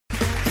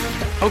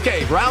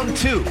Okay, round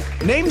two.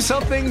 Name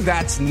something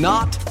that's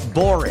not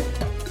boring.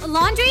 A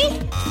laundry?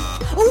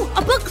 Ooh, a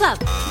book club.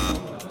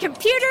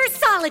 Computer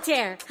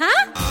solitaire,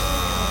 huh?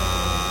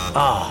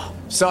 Ah,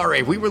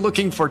 sorry, we were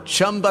looking for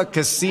Chumba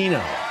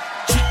Casino.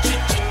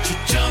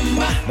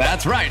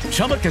 That's right,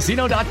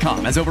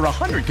 ChumbaCasino.com has over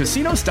 100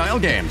 casino-style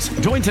games.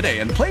 Join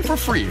today and play for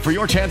free for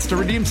your chance to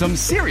redeem some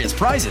serious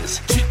prizes.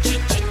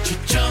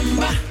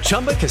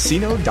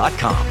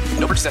 ChumbaCasino.com.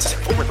 No purchase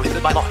necessary. Void where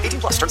prohibited by law.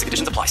 18 plus. Terms and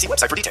conditions apply. See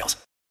website for details.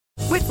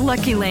 With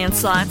Lucky Land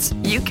Slots,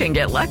 you can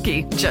get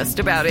lucky just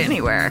about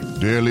anywhere.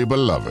 Dearly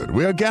beloved,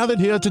 we are gathered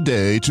here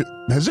today to...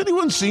 Has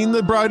anyone seen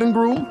the bride and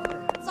groom?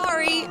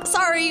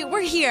 Sorry,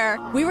 we're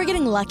here. We were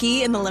getting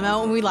lucky in the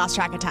limo and we lost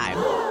track of time.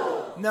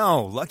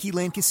 No, Lucky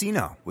Land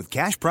Casino, with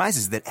cash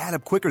prizes that add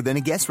up quicker than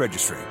a guest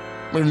registry.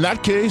 In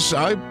that case,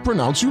 I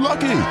pronounce you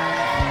lucky.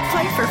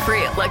 Play for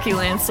free at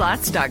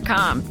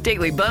LuckyLandSlots.com.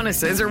 Daily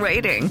bonuses are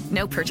waiting.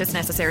 No purchase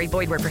necessary.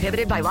 Void where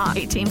prohibited by law.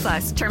 18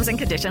 plus. Terms and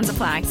conditions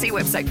apply. See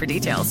website for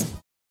details.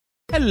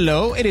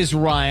 Hello, it is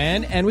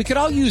Ryan, and we could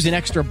all use an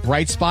extra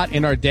bright spot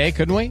in our day,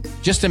 couldn't we?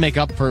 Just to make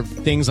up for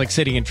things like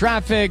sitting in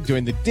traffic,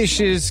 doing the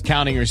dishes,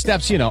 counting your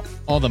steps, you know,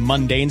 all the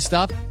mundane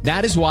stuff.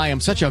 That is why I'm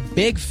such a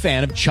big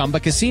fan of Chumba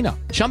Casino.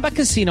 Chumba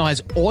Casino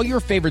has all your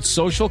favorite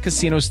social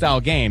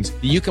casino-style games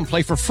that you can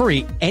play for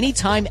free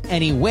anytime,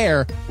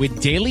 anywhere with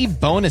daily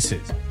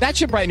bonuses. That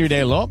should brighten your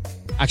day a little.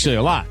 Actually,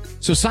 a lot.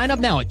 So sign up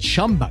now at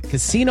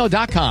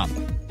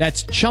ChumbaCasino.com.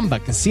 That's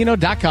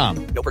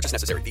ChumbaCasino.com. No purchase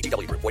necessary.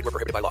 VGW Group. Void where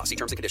prohibited by law. See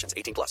terms and conditions.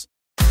 18 plus.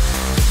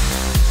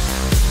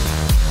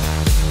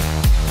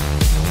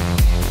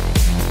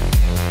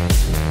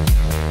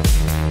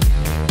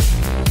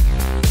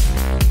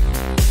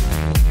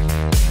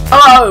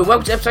 Hello,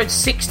 welcome to episode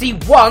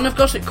 61 of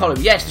Gossip Column.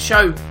 Yes, the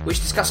show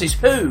which discusses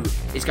who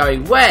is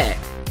going where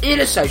in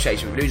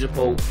association with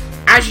Loserpool.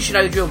 As you should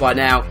know the drill by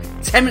now,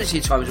 10 minutes of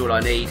your time is all I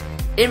need.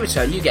 In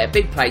return, you get a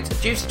big plate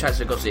of juicy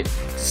transfer gossip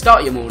to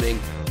start your morning.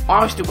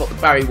 I've still got the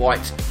Barry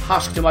White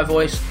husk to my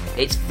voice.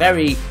 It's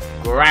very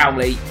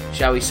growly,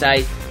 shall we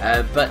say.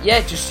 But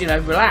yeah, just,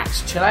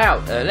 relax, chill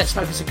out. Let's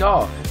smoke a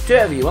cigar. Do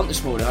whatever you want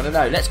this morning. I don't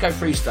know. Let's go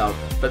freestyle.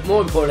 But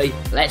more importantly,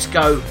 let's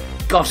go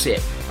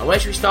gossip. And where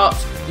should we start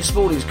this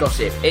morning's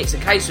gossip? It's a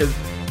case of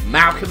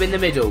Malcolm in the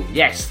middle.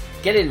 Yes,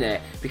 get in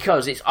there.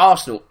 Because it's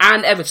Arsenal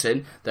and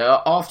Everton that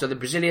are after the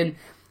Brazilian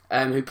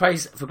who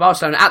plays for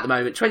Barcelona at the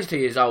moment. 22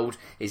 years old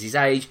is his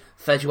age.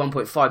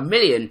 31.5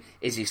 million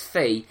is his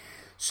fee.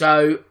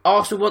 So,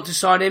 Arsenal want to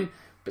sign him,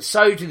 but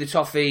so do the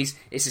Toffees.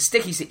 It's a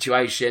sticky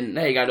situation.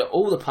 There you go,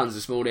 all the puns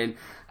this morning.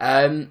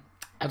 I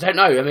don't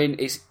know, I mean,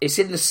 it's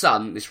in the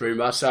sun, this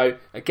rumour, so,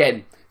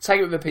 again, take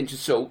it with a pinch of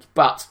salt,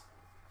 but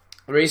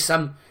there is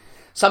some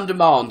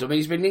demand. I mean,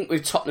 he's been linked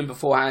with Tottenham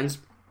beforehand,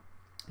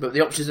 but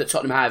the options that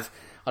Tottenham have,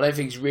 I don't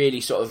think is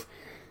really sort of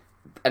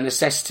a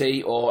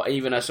necessity or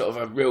even a sort of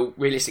a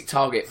realistic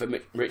target for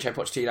Mauricio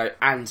Pochettino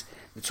and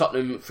the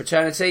Tottenham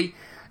fraternity.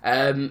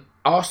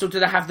 Arsenal, do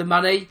they have the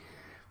money?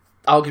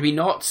 Arguably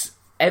not.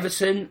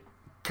 Everton,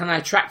 can they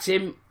attract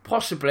him?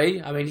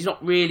 Possibly. I mean, he's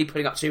not really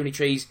putting up too many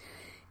trees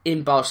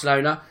in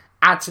Barcelona.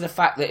 Add to the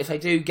fact that if they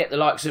do get the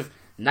likes of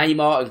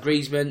Neymar and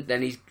Griezmann,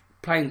 then his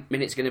playing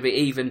minutes are going to be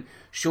even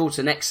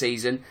shorter next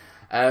season.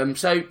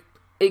 So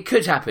it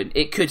could happen.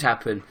 It could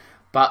happen.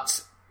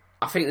 But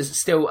I think there's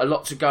still a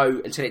lot to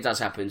go until it does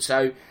happen.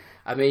 So,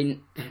 I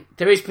mean,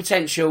 there is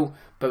potential,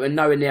 but we're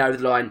nowhere near over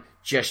the line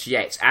just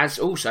yet. As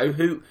also,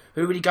 who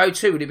would he go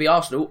to? Would it be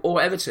Arsenal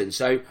or Everton?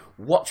 So,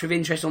 watch with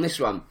interest on this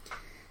one.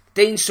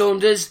 Dean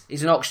Saunders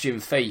is an oxygen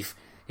thief.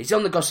 He's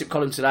on the gossip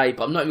column today,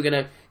 but I'm not even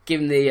going to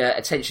give him the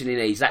attention he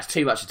needs. That's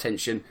too much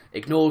attention.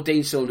 Ignore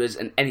Dean Saunders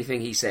and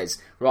anything he says.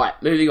 Right,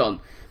 moving on.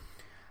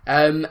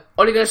 Ole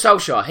Gunnar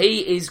Solskjaer,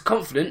 he is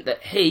confident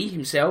that he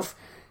himself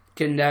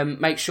can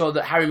make sure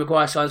that Harry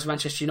Maguire signs for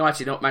Manchester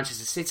United, not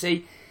Manchester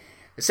City.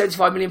 The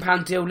 £75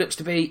 million deal looks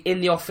to be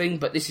in the offing,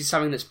 but this is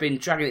something that's been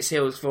dragging its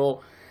heels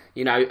for,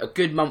 a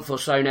good month or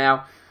so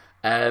now.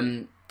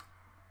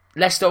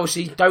 Leicester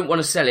obviously don't want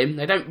to sell him.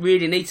 They don't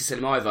really need to sell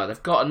him either.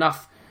 They've got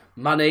enough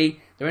money.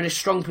 They're in a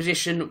strong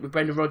position with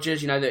Brendan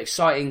Rodgers. The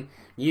exciting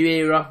new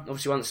era.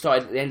 Obviously one that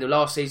started at the end of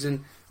last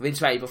season. We've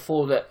intimated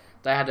before that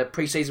they had a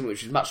pre-season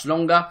which was much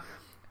longer.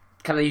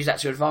 Can they use that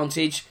to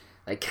advantage?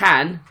 They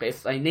can, but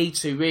if they need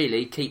to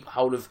really keep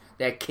hold of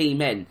their key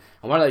men.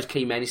 And one of those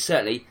key men is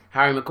certainly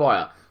Harry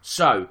Maguire.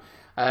 So,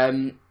 I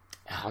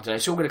don't know,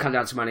 it's all going to come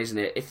down to money, isn't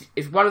it?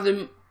 If one of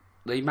them,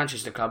 the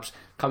Manchester clubs,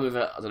 come with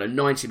a,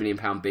 £90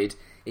 million bid,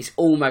 it's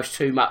almost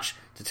too much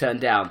to turn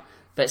down.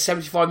 But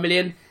 £75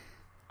 million,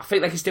 I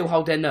think they can still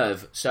hold their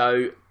nerve.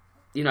 So,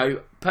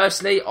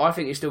 personally, I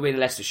think he'll still be in a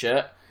Leicester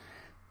shirt.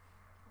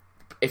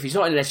 If he's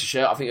not in a Leicester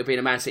shirt, I think he'll be in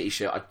a Man City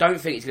shirt. I don't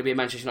think he's going to be a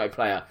Manchester United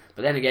player.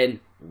 But then again,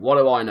 what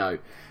do I know?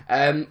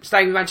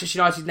 Staying with Manchester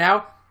United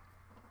now,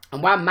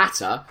 and Juan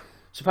Mata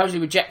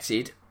supposedly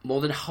rejected more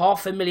than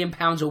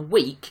 £500,000 a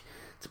week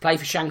to play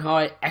for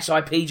Shanghai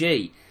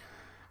SIPG.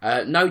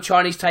 No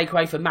Chinese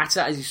takeaway for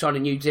Mata as he signed a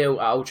new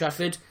deal at Old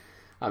Trafford.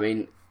 I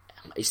mean,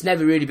 it's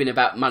never really been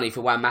about money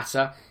for Juan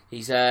Mata.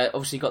 He's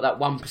obviously got that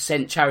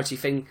 1% charity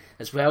thing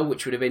as well,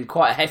 which would have been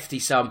quite a hefty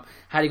sum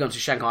had he gone to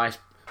Shanghai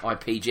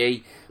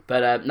IPG.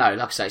 But no,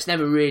 like I say, it's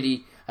never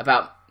really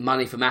about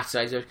money for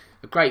Mata. He's a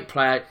great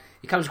player.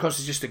 He comes across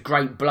as just a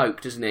great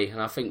bloke, doesn't he?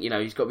 And I think,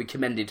 he's got to be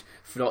commended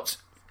for not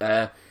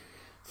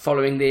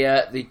following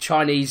the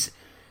Chinese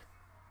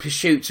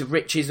pursuits of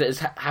riches that has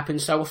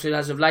happened so often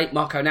as of late.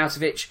 Marko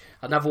Nautovic,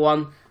 another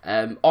one.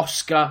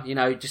 Oscar,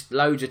 just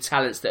loads of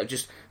talents that have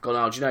just gone,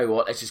 oh, do you know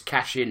what? Let's just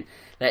cash in.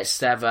 Let's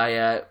have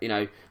a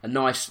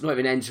nice, not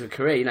even end to a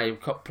career.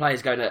 You've got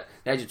players going at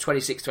the age of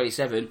 26,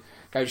 27,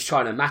 going to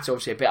China. Mata,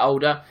 obviously a bit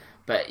older.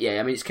 But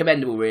yeah, it's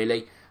commendable,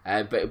 really.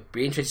 But it'll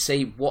be interesting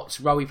to see what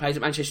role he plays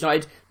at Manchester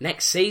United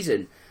next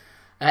season.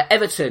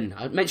 Everton,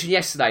 I mentioned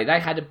yesterday, they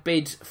had a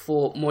bid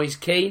for Moise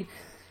Kean.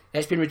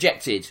 It's been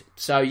rejected.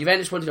 So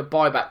Juventus wanted a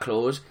buyback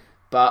clause,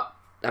 but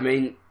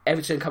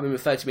Everton come in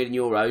with €30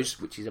 million,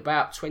 which is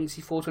about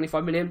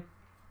 25 million.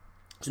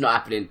 It's not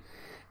happening.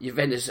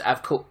 Juventus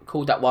have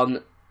called that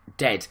one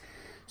dead.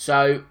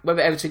 So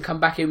whether Everton come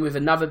back in with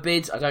another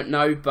bid, I don't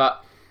know,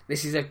 but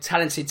this is a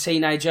talented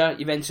teenager.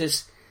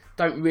 Juventus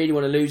don't really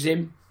want to lose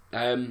him.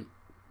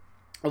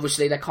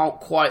 Obviously, they can't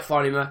quite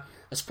find him a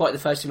spot in the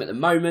first team at the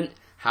moment.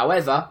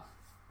 However,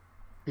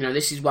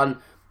 this is one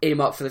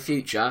earmarked for the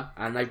future,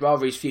 and they'd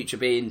rather his future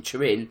be in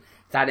Turin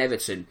than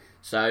Everton.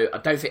 So I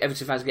don't think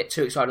Everton fans get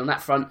too excited on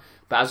that front.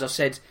 But as I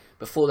said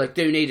before, they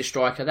do need a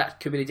striker. That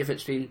could be the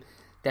difference between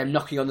them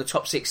knocking on the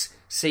top 6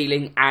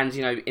 ceiling and,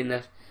 in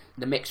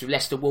the mix with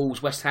Leicester,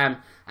 Wolves, West Ham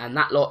and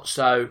that lot.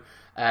 So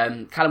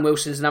Callum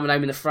Wilson's another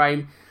name in the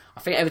frame. I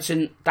think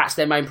Everton, that's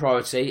their main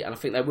priority, and I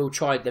think they will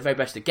try their very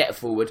best to get it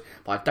forward,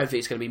 but I don't think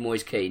it's going to be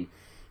Moise Kean.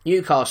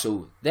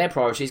 Newcastle, their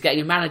priority is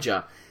getting a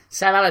manager.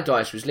 Sam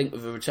Allardyce was linked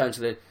with a return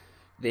to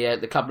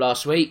the club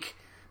last week.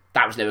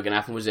 That was never going to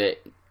happen, was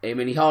it?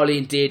 He hardly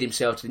endeared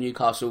himself to the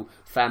Newcastle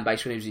fan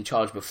base when he was in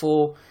charge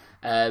before.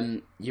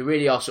 You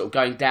really are sort of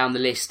going down the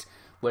list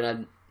when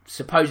a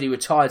supposedly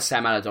retired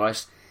Sam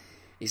Allardyce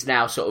is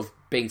now sort of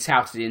being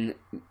touted in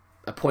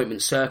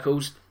appointment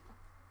circles.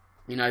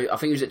 I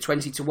think he was at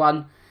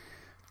 20-1.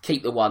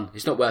 Keep the one.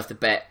 It's not worth the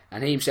bet.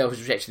 And he himself has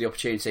rejected the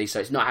opportunity, so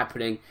it's not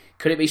happening.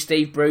 Could it be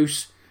Steve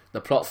Bruce? The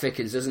plot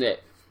thickens, doesn't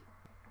it?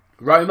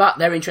 Roma,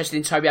 they're interested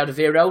in Toby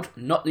Alderweireld.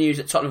 Not the news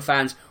that Tottenham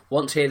fans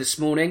want to hear this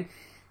morning.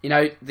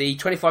 The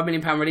 £25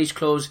 million release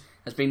clause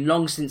has been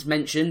long since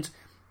mentioned.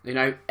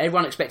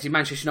 Everyone expected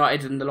Manchester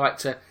United and the like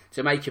to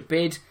make a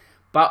bid.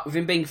 But with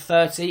him being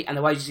 30 and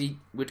the wages he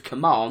would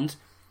command,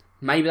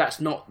 maybe that's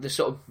not the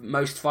sort of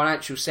most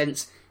financial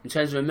sense in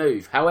terms of a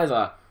move.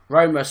 However,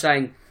 Roma are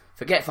saying,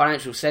 forget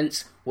financial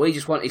sense, we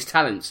just want his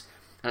talents.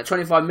 And at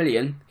 25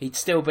 million, he'd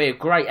still be a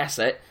great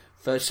asset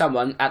for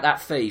someone at that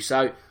fee.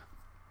 So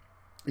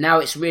now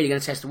it's really going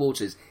to test the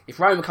waters. If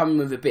Roma come in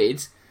with a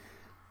bid,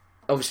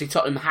 obviously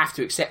Tottenham have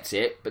to accept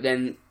it, but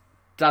then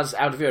does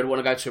Alderweireld want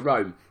to go to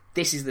Rome?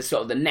 This is the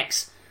sort of the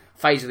next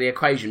phase of the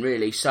equation,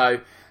 really.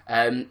 So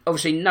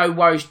obviously no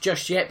worries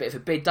just yet, but if a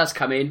bid does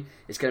come in,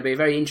 it's going to be a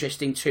very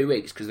interesting 2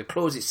 weeks, because the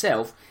clause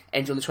itself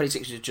ends on the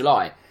 26th of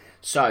July.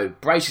 So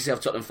brace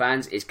yourself, Tottenham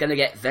fans. It's going to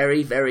get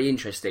very, very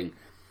interesting.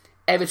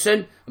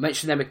 Everton, I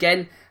mentioned them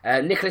again.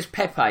 Nicolas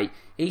Pepe,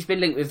 he's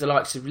been linked with the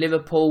likes of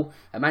Liverpool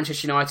and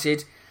Manchester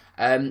United.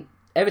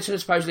 Everton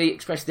have supposedly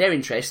expressed their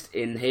interest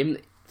in him.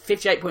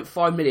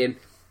 58.5 million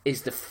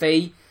is the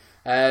fee.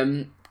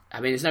 There's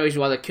no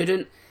reason why they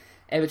couldn't.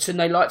 Everton,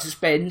 they like to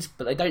spend,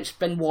 but they don't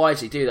spend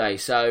wisely, do they?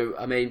 So,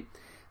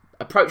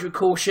 approach with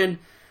caution.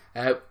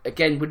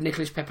 Again, would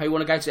Nicolas Pepe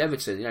want to go to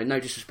Everton? No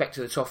disrespect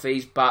to the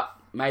Toffees, but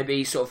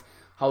maybe sort of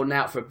holding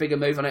out for a bigger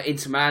move. I know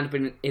Inter Milan have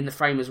been in the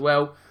frame as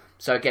well.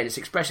 So again, it's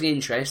expressing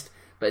interest,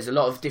 but there's a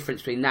lot of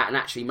difference between that and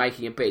actually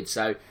making a bid.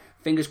 So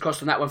fingers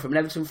crossed on that one from an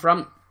Everton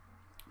front.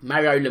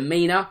 Mario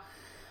Lemina.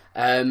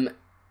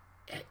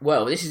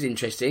 This is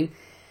interesting.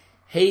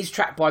 He's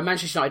tracked by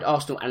Manchester United,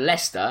 Arsenal and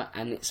Leicester,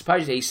 and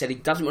supposedly he said he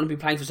doesn't want to be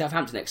playing for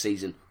Southampton next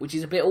season, which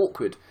is a bit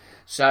awkward.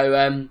 So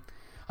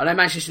I know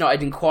Manchester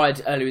United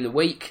inquired earlier in the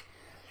week.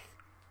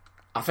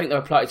 I think they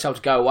were politely told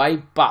to go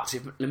away, but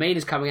if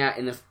Lemina's coming out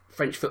in the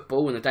French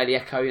football and the Daily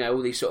Echo,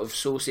 all these sort of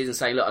sources and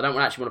saying, look, I don't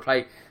actually want to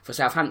play for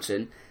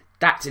Southampton,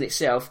 that in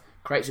itself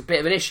creates a bit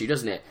of an issue,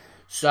 doesn't it?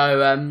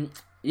 So,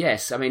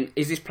 yes,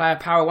 is this player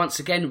power once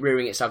again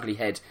rearing its ugly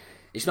head?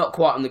 It's not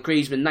quite on the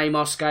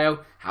Griezmann-Neymar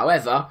scale,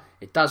 however,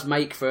 it does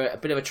make for a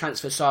bit of a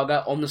transfer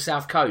saga on the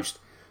south coast.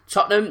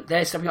 Tottenham,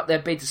 they're stepping up their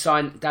bid to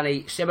sign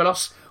Dani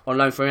Ceballos on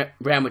loan from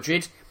Real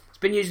Madrid. It's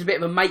been used as a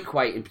bit of a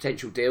make-weight in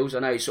potential deals. I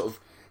know he's sort of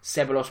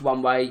Ceballos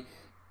one way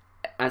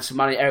and some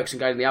money, Eriksen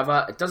going the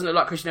other. It doesn't look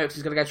like Christian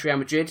Eriksen's going to go to Real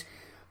Madrid,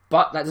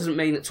 but that doesn't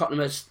mean that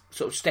Tottenham is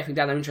sort of stepping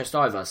down their interest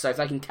either. So if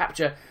they can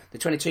capture the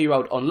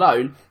 22-year-old on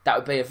loan, that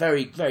would be a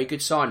very, very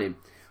good signing.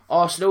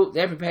 Arsenal,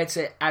 they're prepared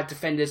to add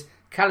defenders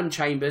Callum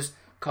Chambers,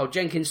 Carl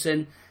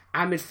Jenkinson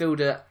and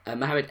midfielder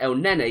Mohamed El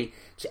Neni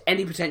to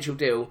any potential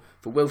deal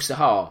for Will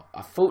Sahar.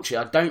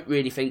 Unfortunately, I don't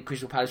really think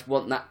Crystal Palace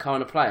want that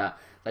kind of player.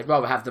 They'd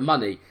rather have the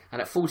money.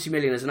 And at 40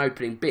 million as an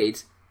opening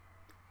bid,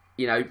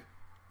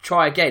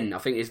 try again, I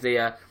think is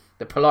the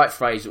the polite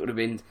phrase that would have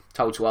been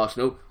told to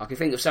Arsenal. I can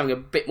think of something a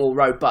bit more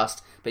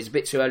robust, but it's a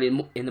bit too early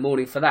in the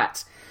morning for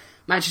that.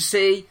 Manchester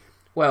City,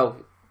 well,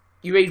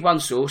 you read one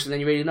source and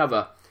then you read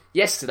another.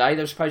 Yesterday,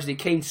 they were supposedly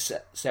keen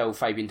to sell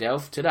Fabian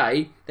Delph.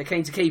 Today, they're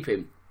keen to keep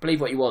him. Believe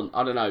what you want,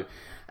 I don't know.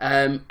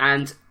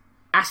 And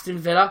Aston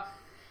Villa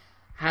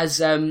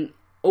has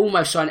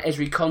almost signed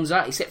Ezri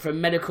Konsa. He's set for a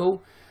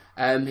medical.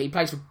 He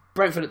plays for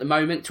Brentford at the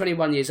moment,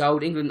 21 years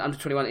old, England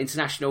under-21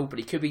 international, but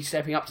he could be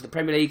stepping up to the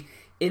Premier League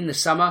in the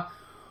summer.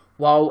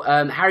 While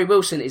Harry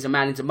Wilson is a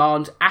man in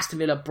demand, Aston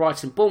Villa,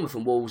 Brighton, Bournemouth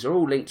and Wolves are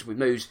all linked with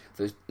moves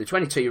for the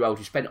 22-year-old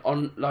who spent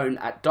on loan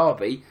at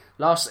Derby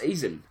last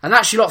season. And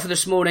that's your lot for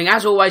this morning.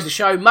 As always, the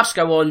show must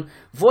go on,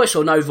 voice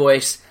or no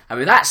voice. And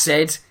with that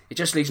said, it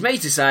just leaves me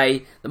to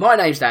say that my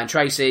name's Dan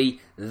Tracy,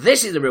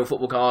 this is the Real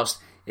Football Cast,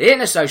 in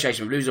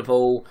association with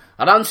Loserpool,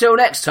 and until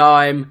next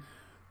time,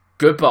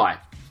 goodbye.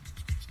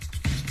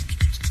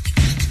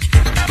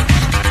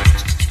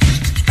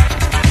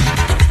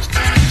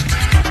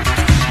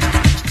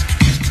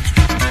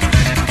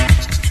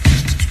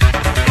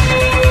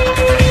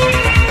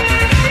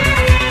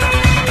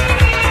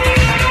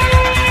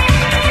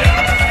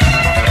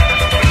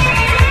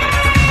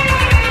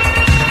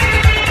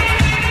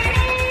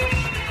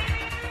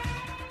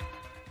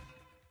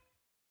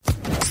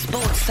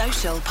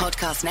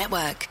 Podcast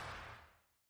Network.